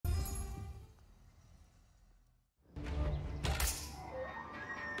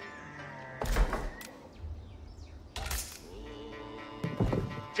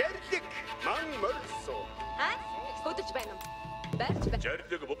байна. Барьж байна.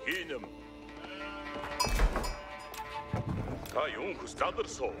 Жарлаг хийнэм. Та юун хүс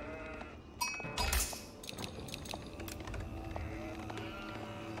задарсуу.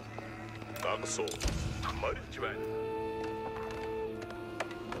 Дагсуу. Марж байна.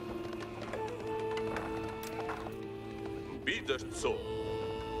 Би дэрцүү.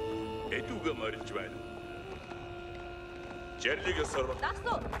 Эдүгэ марж байна. Жарлигээ сорвол.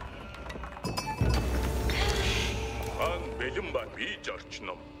 Дагсуу. Хан бэлэн ба би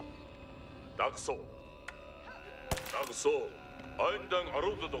жарчном. Дагсуу. Дагсуу. Айндан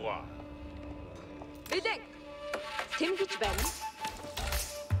аруудад байгаа. Билэг. Тэмгэж байна.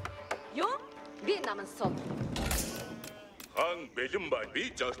 Юу? Би наман сум. Хан бэлэн ба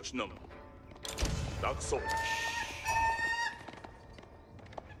би жарчном. Дагсуу.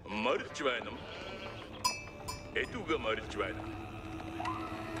 Марж байна. Эдүгэ марж байна.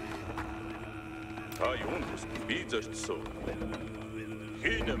 Та юун хүс би зорчсоо.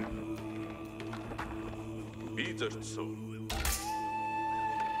 Хийнэм. Би зорчсоо.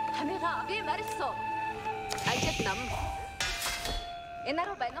 Хамига би марьсоо. Ажил нам.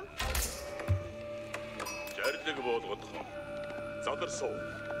 Энаруу байна. Жарлаг болгох. Задарсуу.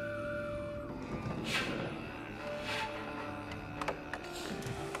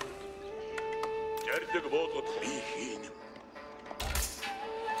 Жарлаг болгох. Би хийнэм.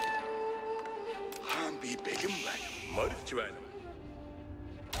 Хаан би бэлэн байна. Марж байна.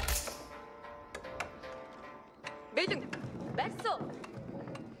 Бэлэн. Барьсуу.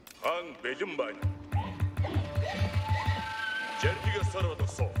 Хаан бэлэн байна. Жарлигээ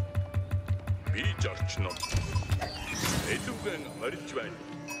сорволсоо. Би жарчном. Эдүгэн марж байна.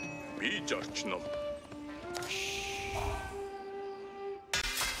 Би жарчном.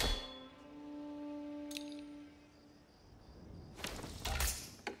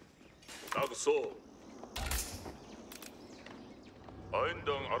 Дагсуу.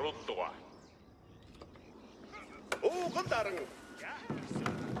 Айндан аруудгаа. Ууган даран.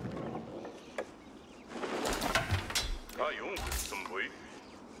 Та юун хүссэн буй?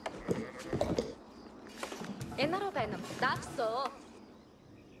 Энаруу байна. Дагсуу.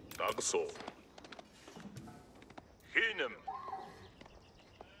 Дагсуу. Хийнэм.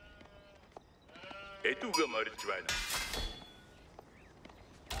 Эдүгэ марж байна.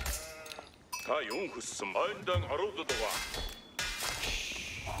 Та юун хүссэн? Айндан аруудад байгаа.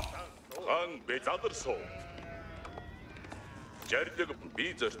 Хан бэ задарсуу. Жарлаг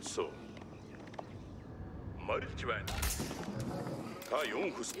би зорчсоо. Марж байна. Та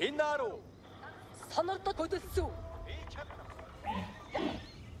юун хүс? Энаруу. Сонордод хөдөлсөв.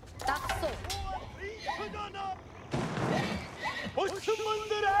 Дагсуу.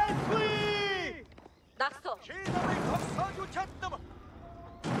 Osmanlılar haklı. Дагсуу. Çin'e kapsaj uçattım.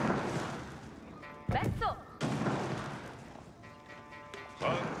 Барьсуу.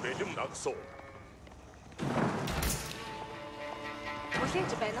 Хан бэлэн дагсуу.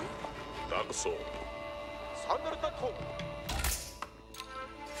 Хүлээж байна. Дагсуу. Sanırda tok.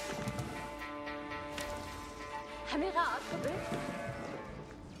 Хамига авах.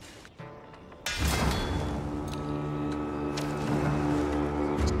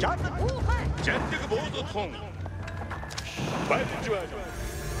 Çarptı. Жарлаг болгох. Марж байна.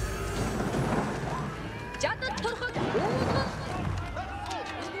 Жадад турхаг уугах.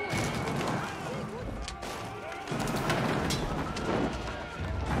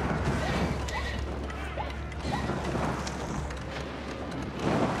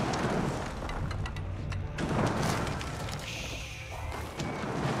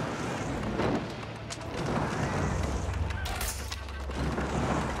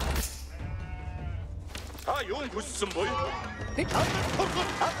 Та юун хүссэн буй?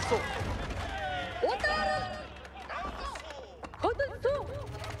 Aksu. Удар. Хөдөлсөв.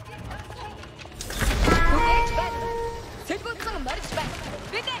 Хүлээж байна. Сэлгүүлсэн марж байна.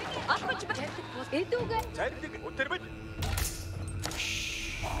 Билээ. Ахмаж байна. Эдүгэ. Çarptık. Oturmuş.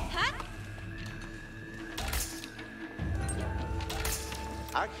 Ха?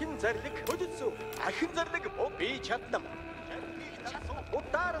 Ахин зарлиг хөдөлсөв. Ахин зарлиг би чаддам.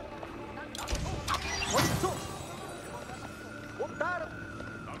 Удар. Хөдөлсөв. Удар.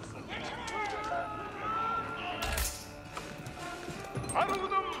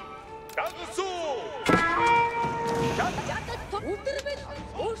 Аруудам. Дагсуу. Жадад өдөрмөл.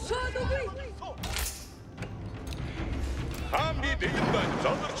 Өшөөд үгүй. Хаан би бэлэн байна.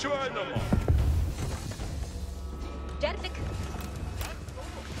 Задарч байна. Жарлаг.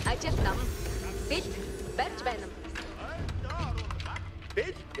 Ажил нам. Бэлт. Барьж байна.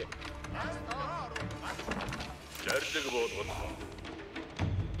 Belki. Жарлаг болгох.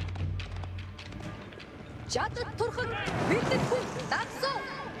 Жадад турхаг бэлдэлгүй дагсуу.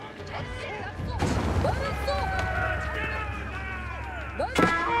 Борсоо.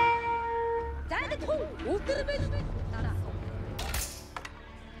 Зайдад хүн өдөрмөл дараасуу.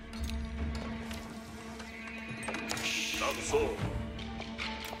 Дагсуу.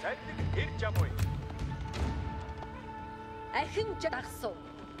 Зайлиг ирж амгүй. Ахин дагсуу.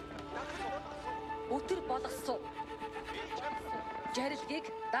 Өтөр болгосуу. Жарилгийг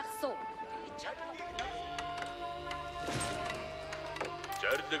дагсуу.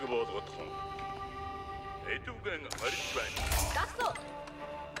 Жарлиг болгох хүн. Эдүгэн орж байна. Дагсуу.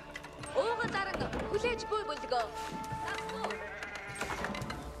 Ууган дарга хүлээж буй бүлгөө. Дагсуу.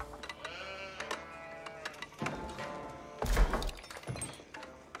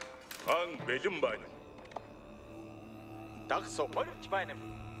 Хан бэлэн байна. Дагсуу болж байна.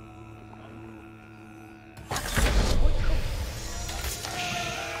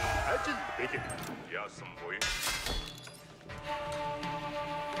 Ажил бэлэг. Яасан буй?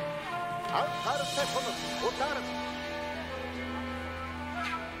 Анхааралтай тунав. Удаан.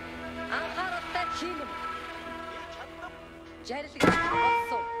 Анхааралтай хийнэ. Жарилгийг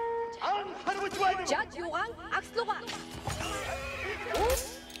болсон. Анхаарч байна. Жад юугаан агслууга.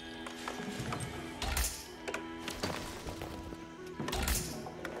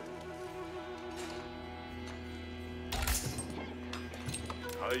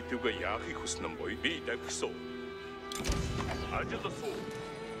 Айдуга яахыг хүснэ буй? Би дагсуу. Ажилласуу.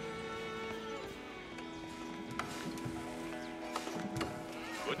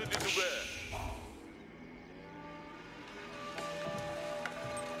 Өдөдөгөө.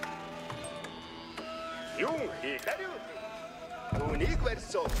 Юу хийхээр юу? Үнийг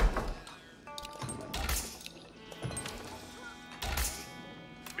барьсан.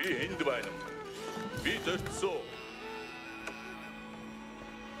 Би энд байна. Би дөрцөө.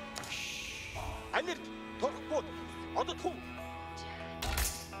 Анирт торхбууд одод хүн.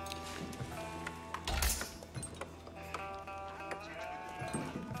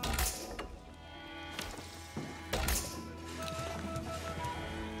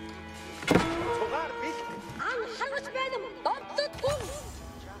 Цугаар бил. Анхаарч байна. Донцод хүн.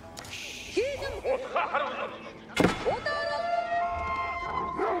 Хийнэм. Утга харуул. Удаан.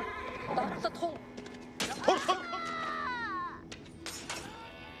 Донцод хүн. Турсан.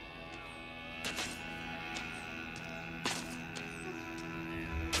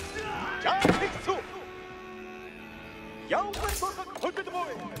 Жаатэгсуу. Явган турхаг хөдөд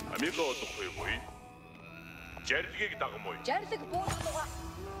мөй. Амиго одохгүй буй. Жарлигийг дагмуй. Жарлиг буулгага.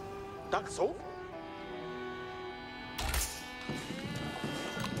 Дагсуу.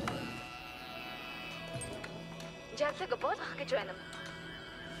 Жарлиг буулгах гэж байна.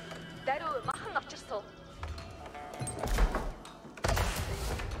 Даруй махан авчирсуу.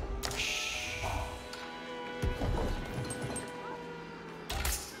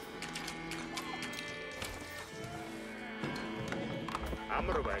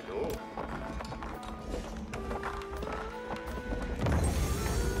 Амар байна уу?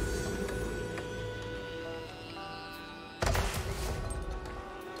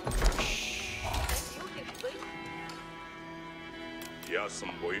 Яасан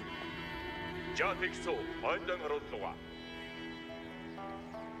буй? Жаатэгсуу. Ойндан орууллуга.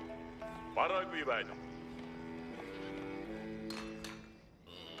 Бараагүй байна.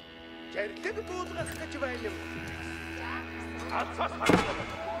 Жарлиг буулгах гэж байна юм. Алцаас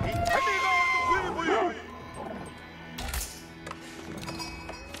Би таныг авахгүй буй.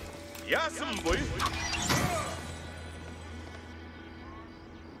 яасан буй?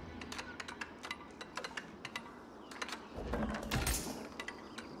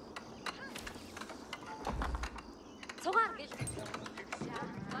 Цугаар гэл.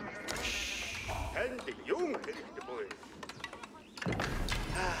 Танд юу хэрэгтэй буй?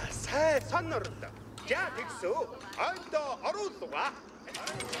 Сайн сонорд. Жаа тэгсүү. Ойдоо оруулуга.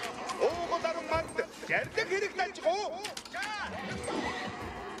 Уугуулар манд. Жарлиг хэрэг таньчихуу.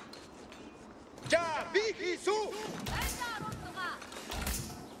 Жаа би хийсүү.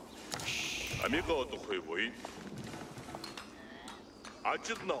 Амиго одохгүй буй.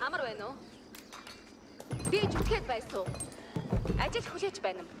 Ажиллана. Амар байна уу? Би зүтгэхэд байсан. Ажил хүлээж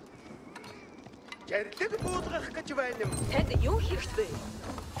байна. Жарлиг буулгах гэж байна юм. Танд юу хэрэгтэй вэ?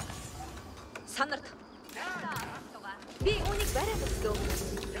 Санарт. Би үнийг бариад өгсөн.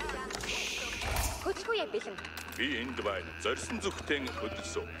 Хөдөлгөө яа бэлэн. Би энд байна. Зорьсон зүгтэн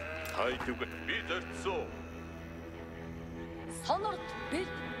хөдөлсөө. Хайдуг би зорьсон. Сонорт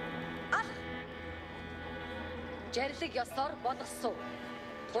бэл. Ал. Жарлиг ёсоор болгосон.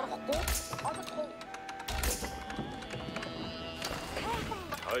 Турахгүй одохгүй.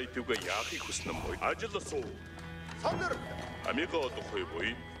 Хайдуга яахыг хүснэ мөн. Ажил суу. Сонор. Амига одохгүй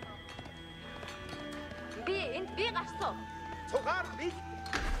буй. Би энд би гарсан. Цугаар бих.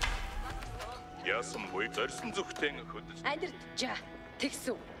 Яасан буй зорьсон зүгтэн хөдөл. Андирчаа.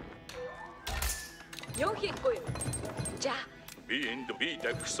 Тэгсэн. Юу хийхгүй юу? За. Би энд би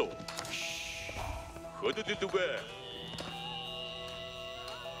дагсуу. Хөдөлдөгөө.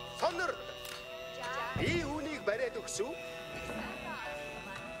 Сонор. Би үнийг бариад өгсөв.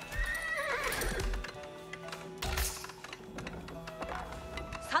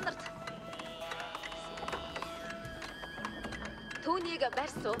 Санарт. Түүнийг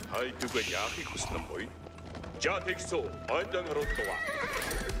барьсуу. Хайдуга яахыг хүснэ буй. За тэгсүү. Ойдан руугаа.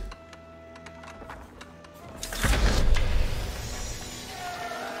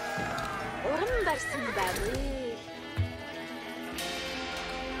 Уран барьсан байна.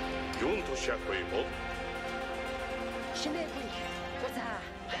 Юун тушаахгүй бол? Шинэгүй. За,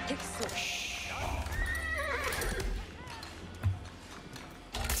 тэгсэн.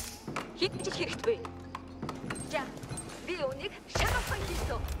 Хитчих хэрэгтэй. За, би үнийг шалгах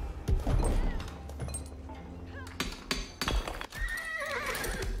хийсэн.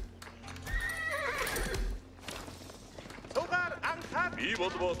 Цугаар анхаар. Би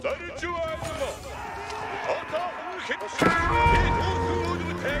болбоо зорж байна. Отоохон хэд. Би түүхүүд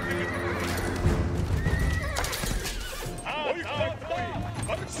тайвиг.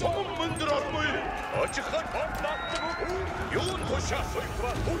 Сом мөндрөөрмүй. Очихар бодлоо. Юун тушаахгүй.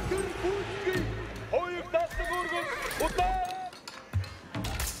 Өдөр бүгд. Хоёр дасдаг өргөс. Удаа.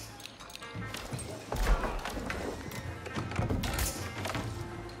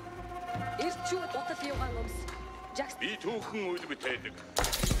 Ирчүү дотол юугаан өмс. Жакс. Би түүхэн үлбэ тайдаг.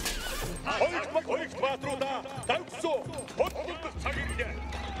 Хоёр патруда дагсуу. Бодлоо цагирлээ.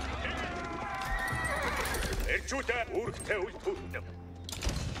 Эрчүүтэй үүрэгтэй үлдүүлнэ.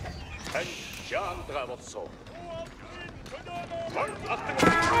 Ань жаандгаа болсоо. Мар алтан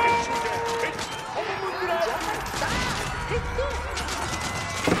эрчүүтэй. Хомондраа. Тэгсэн.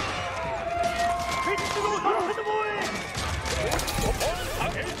 Хэцүү хатмой.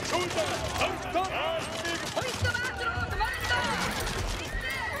 Эрчүүтэй. Алтан. Хоёрт баатрууд мандаа.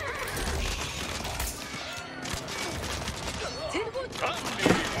 Тэргүүд.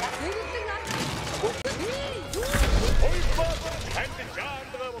 Тэрэлэн ар. Хоёр патруда ань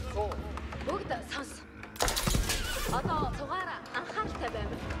жаандгаа болсоо. Бүгд сонс. Одоо цугаараа анхааралтай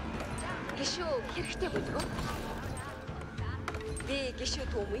байв. Гişүү хэрэгтэй бүлгөө. Би гişүү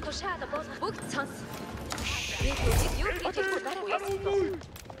түүмий тушаал болгох бүгд сонс. Би түүнийг юу гэж барах.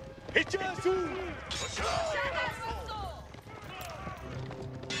 Хичээсүү.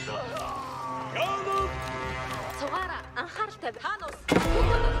 Яануу. Цугаараа анхааралтай байв. Хаанус.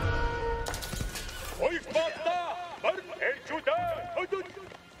 Хоёр патруда бар эрчүүтэй. Өдөр.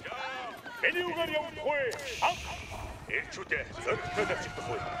 Эний угаар явахгүй. Эрчүүтэй зөрчилдөж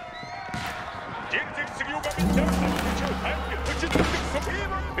авчихгүй. Жигзэг юугаа мэдээ. Ханг хүчтэй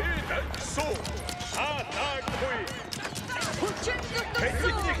супиман би дагсуу. Таагүй. Хүчтэй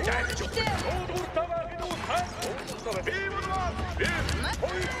Энийг тааж. Ууртаваа гинүү таа. Би болоо. Би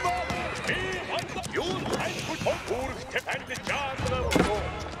хоёроо. Би юун хайхгүй өөрхтэй танд жаандаа.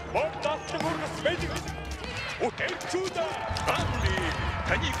 Бодлоо бүрс мэдээ. Эрчүүтэй. Бамби.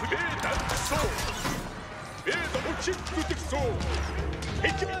 Таны хүлээ дагсуу. Би хүчтэй суу.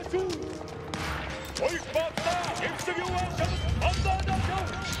 Хичээсүү. Ой бата, эмсэг юуан андаа.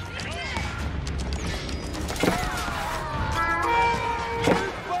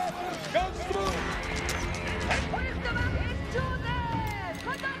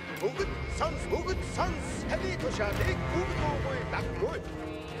 Бүгд сонс. Таны тушаалыг бүгд уугүй даггүй.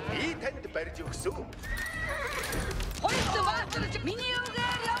 Би танд барьж өгсөв. Хоёрт баатрууд миний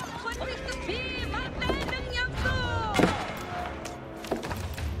үгээр явах хүнтэй би мартан явсан.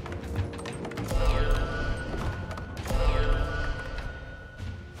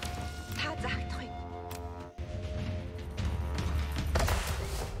 Та загтах юм.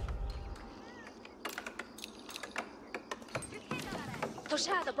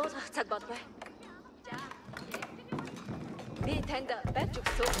 Тушаал болгох цаг болов. Би танд барьж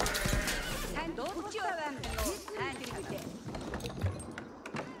өгсөв. Танд хүчтэй байна уу? Сайн хэрэглээ.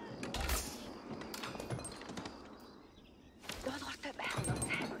 Долгортой байх нь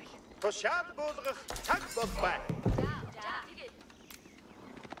сайн байл. Тушаал болгох цаг болбай. Тэгээд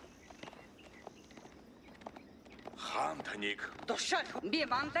Хаан таныг тушаал би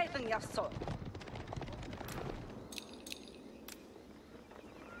мандайдан явсан.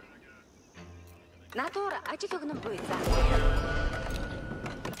 Надуур ажил өгнө буй за.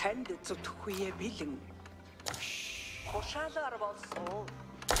 Танд зүтгэхгүй бэлэн. Тушаалаар болсон.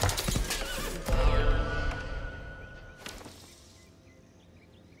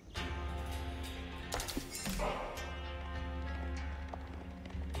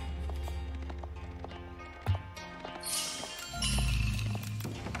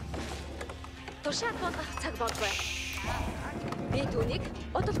 Тушаал болгох цаг болов. Би түүнийг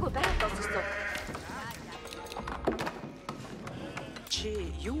удалгүй байгаад дуусгасан. Чи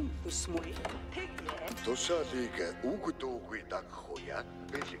юу хүсмүр? Тушаалыг үгд үгүй дагах уу яа?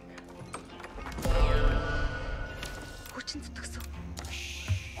 Бэлэн. Хүчин зүтгсэн.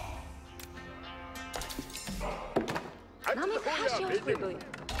 Намайг хааш явуулахгүй юу?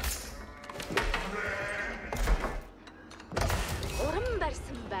 Уран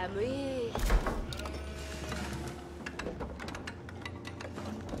барьсан байм ээ.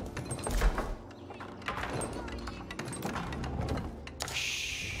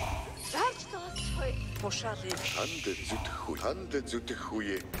 Тушаалыг ханд зүтгэх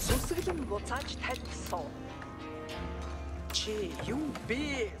үе. сүсгэлэн буцааж тавьсан. Чи юу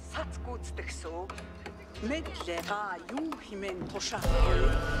би сац гүйцэтгэсэн? Мэдлээ та юу хэмээн тушаалгүй?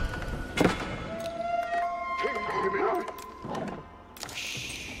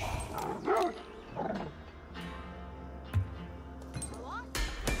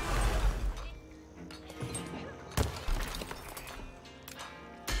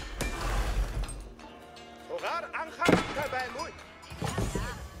 Угаар анхааралтай байна уу?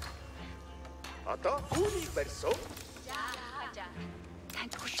 Одоо үүнийг барьсан.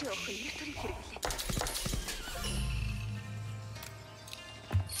 Танд хүчин өгөх нь нэг төрлийн хэрэглээ.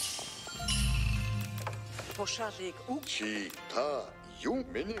 Тушаалыг үг Чи та юу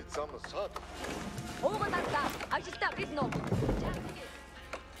миний зам саад Ууган андаа ажилдаа билнэ үү?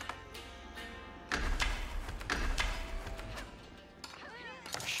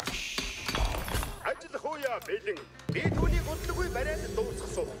 ажиллах уу яа бэлэн. Би түүнийг удалгүй бариад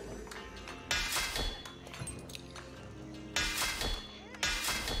дуусгасан.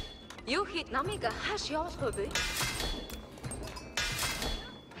 Юу хийд намайг хааш явуулах вэ?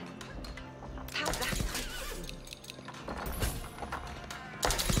 Та захих.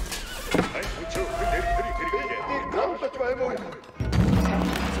 Ай хүчөө хэрэглээ. Тамлаж байна уу?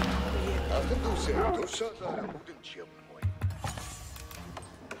 Ахын дүүсээ тушаалаар үдэн чип.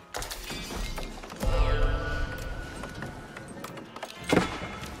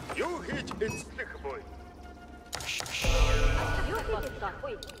 Юу хийж эцлэх бой? Юу боллоо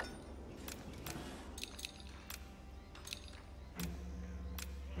вэ?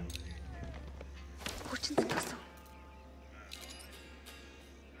 Хүчин зүтгсэн.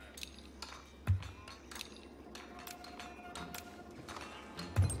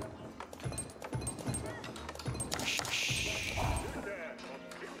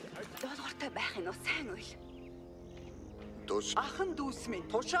 Долгортой байх нь сайн үйл. Тус ахын дүүс минь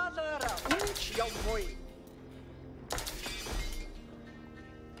тушаалаар үнч явмой.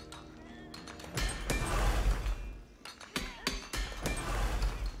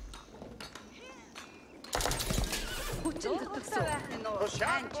 Хүчин зүтгсэн.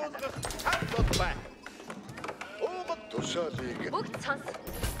 тушаал болгох тал болбай. Уугад тушаалыг Бүгд сонс.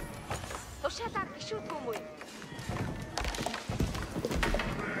 Тушаалаар гişүүдгүй юм уу?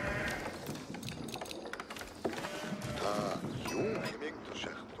 та юу хэмээн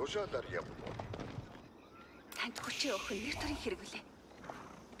тушаалаар явна. Танд хүчин өгөх нь нэг төрлийн хэрэглээ.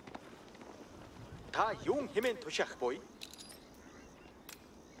 Та юун хэмээн тушаах буй?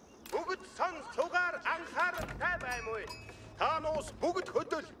 Бүгд сан сугаар анхааралтай байна уу? Та нуус бүгд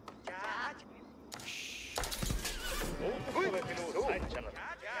хөдөл.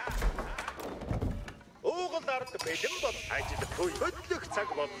 Уугал ард бэлэн бол ажиллахгүй хөдлөх цаг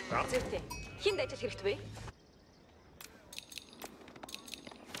боллоо. Зүйтэй. Хинд ажил хэрэгтэй вэ?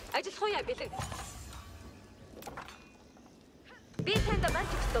 Ажиллах уу яа бэлэг? Би танд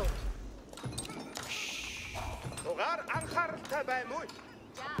барьж өгсөн. Сугаар анхааралтай байна уу?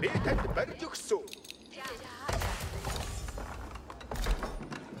 Би танд барьж өгсөн.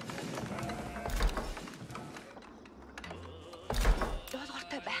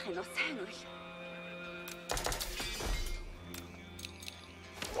 Долгортой байх нь сайн үйл.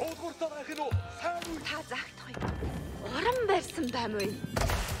 Уулгууртаа байх нь уу? Сайн уу? Та заагдах юм. Уран барьсан байм уу?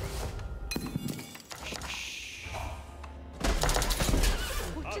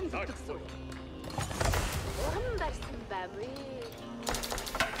 Хүчин зүтгсэн. Уран барьсан байм уу?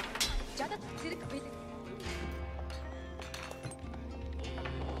 Жадад зэрэг бэлэг.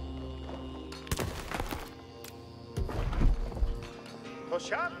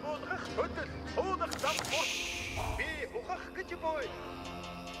 Тушаал болгох хөдөл уулах зам бүр. Би ухах гэж бой.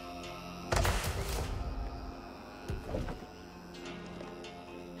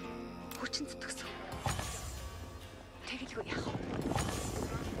 хүчин зүтгэсэн. Тэгэлгүй яах вэ?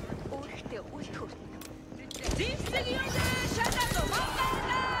 Өөртөө үлд хөртнө. Зинсэг юм шатаад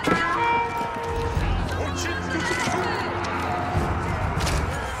хүчин зүтгэсэн.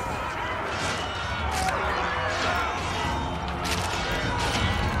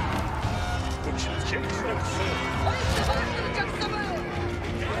 хүчин зүтгэсэн.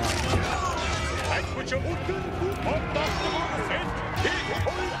 Which are open to all the sent.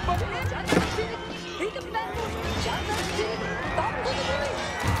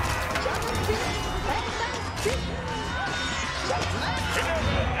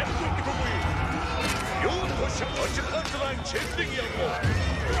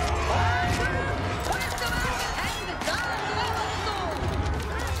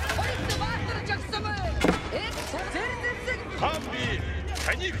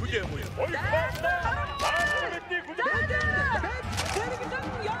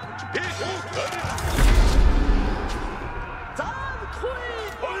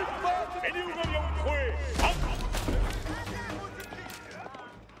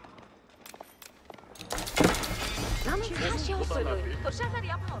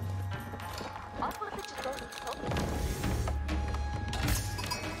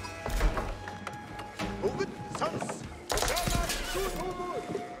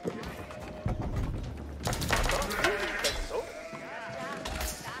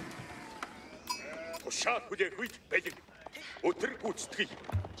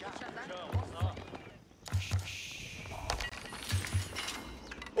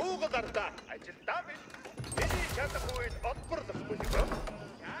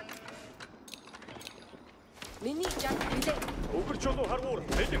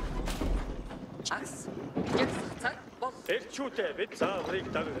 Бид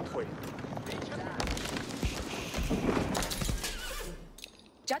зааврыг дагагдахгүй.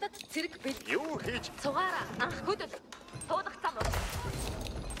 Жадад цэрэг бил. Юу хийж Цугаараа анх хөдөл. Туудах цам уу?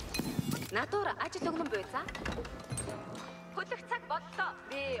 Натур ажил өгнөн буйцаа. Хөдөлх цаг боллоо.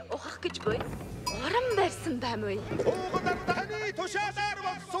 Би ухах гэж буй. Уран барьсан байм уу? Уугадар таны тушаалаар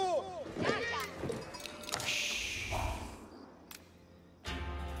болсон.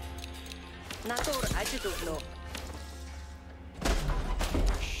 Натур ажил өгнө.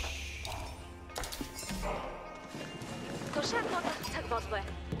 Тушаал бодох цаг болбой.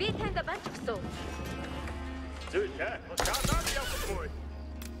 Би танд банч өгсөн. зүйтэй тушаалаар явахгүй.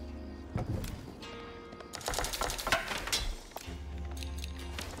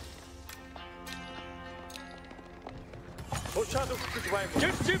 Тушаал өгч байна.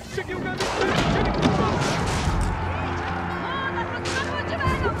 Живсэг юу гэдэг вэ?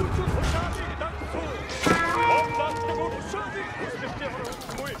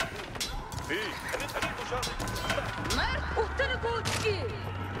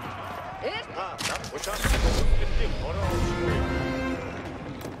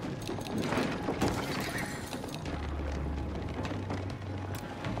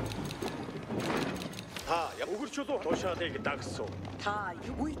 Тушаалыг дагсан. Та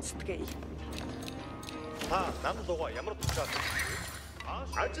юу эцтгэе? Нам луга ямар тушаал?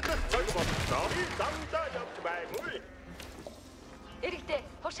 Ажлах цаг боллоо. Би замдаа явж байна. Эрэхтэй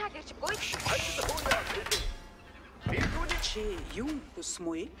тушаал ирж буй. Ажил хөөе. Би түүний Чи юу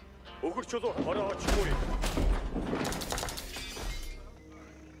хүсмүе? өгөрч болоо хороочгүй.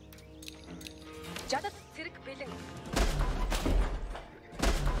 Жадад цэрэг бэлэн.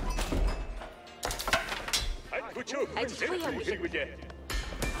 Ажил юм.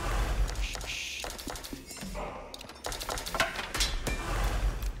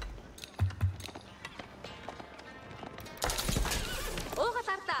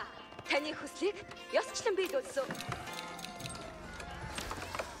 Уугалаардаа таны хүслийг ёсчлон биелүүлсэн.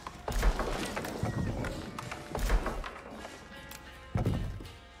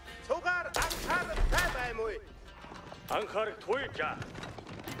 Цугаар анхааралтай баймуу. Анхаарах туй жаа.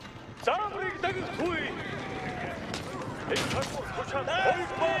 Зааврыг дагахгүй. Энэ хасуу тушаал.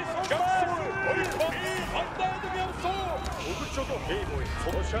 Өгөрч болоо хиймүү.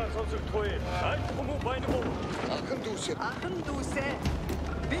 Тушаал сонсох туй. Айх хүмүүс байна уу? Ахан дүүсээ.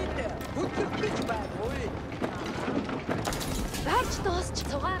 Бид бүтгэж байгуу. Барч дуусч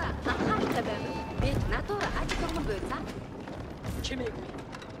цугаараа анхааралтай байв. Би натур ажил өгнө буйцаа. Чимээгүй.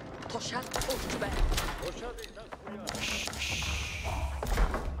 Тушаал өгч байна.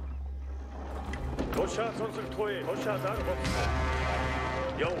 Тушаал сонсох туй. Тушаалаар болсон.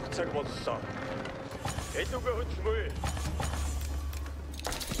 Явах цаг боллоо. Эдүгэ хөдөлмөө.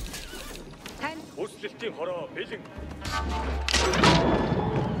 Тань Хүслэлтийн хороо бэлэн.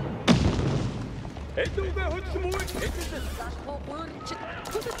 Эдүгэ хөдөлсөн үе эдэлсэн. Залхуу гуйрч.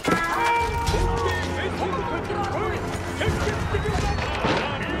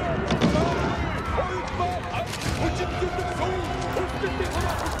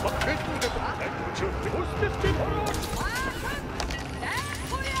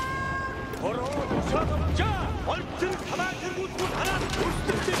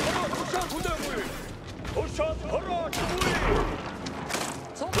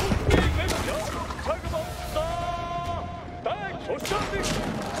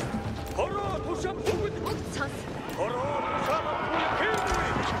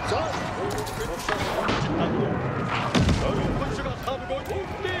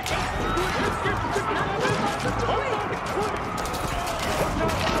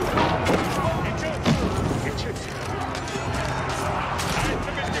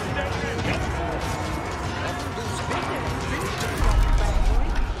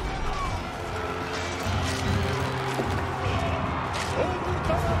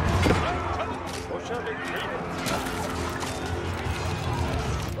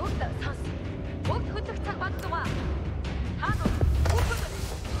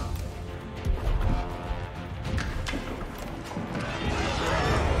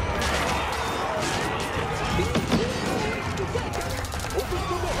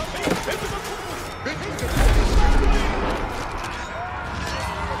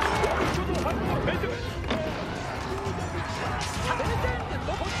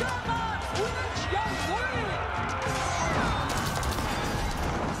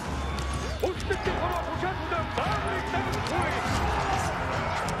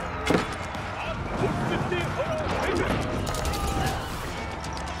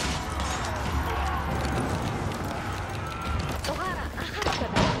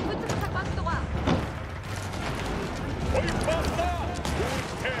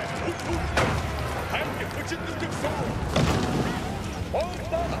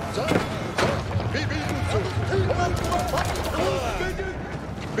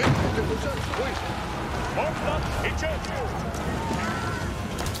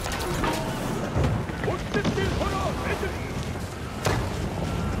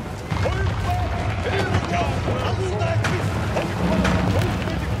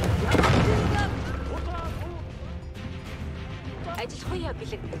 Ажил хуяа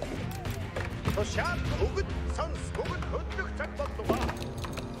бэлэг. Тушаал өгд сонс өгд хөдлөх цаг бол